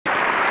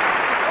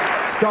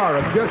star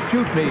of Just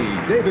Shoot Me,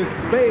 David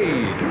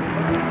Spade.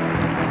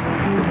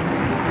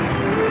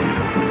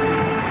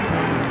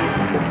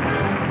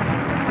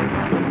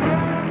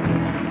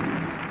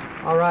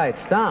 All right,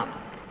 Stomp.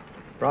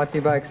 Brought to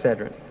you by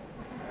Excedrin.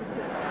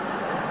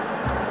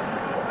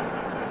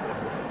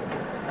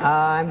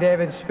 I'm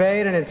David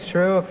Spade, and it's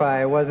true, if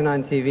I wasn't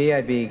on TV,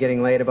 I'd be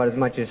getting laid about as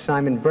much as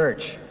Simon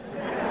Birch.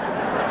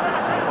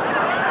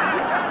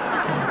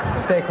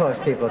 Stay close,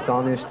 people. It's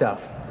all new stuff.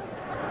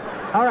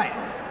 All right.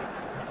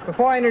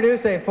 Before I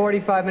introduce a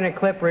 45-minute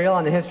clip reel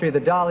on the history of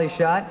the dolly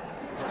shot,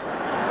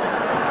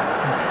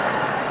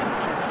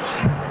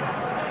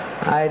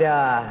 I'd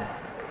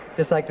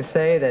just like to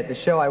say that the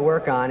show I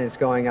work on is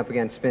going up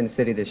against Spin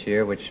City this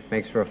year, which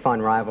makes for a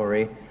fun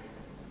rivalry.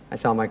 I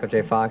saw Michael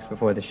J. Fox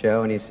before the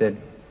show, and he said,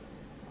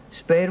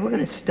 "Spade, we're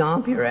going to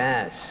stomp your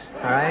ass,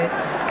 all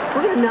right?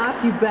 We're going to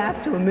knock you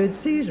back to a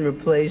mid-season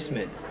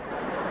replacement.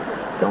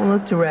 Don't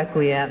look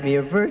directly at me.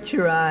 Avert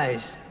your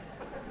eyes.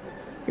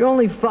 You're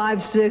only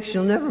 5'6".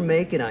 You'll never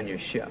make it on your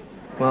show."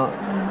 Well,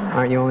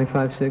 aren't you only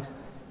 5'6"?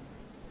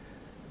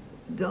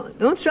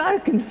 Don't try to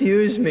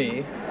confuse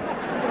me.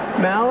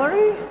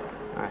 Mallory?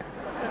 All right.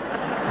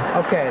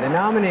 Okay, the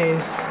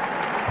nominees.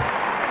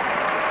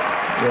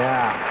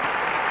 Yeah.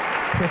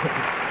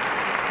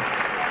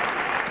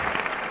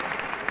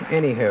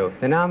 Anywho,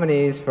 the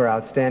nominees for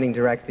Outstanding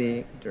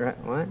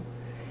What?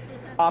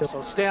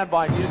 So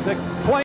standby music. Play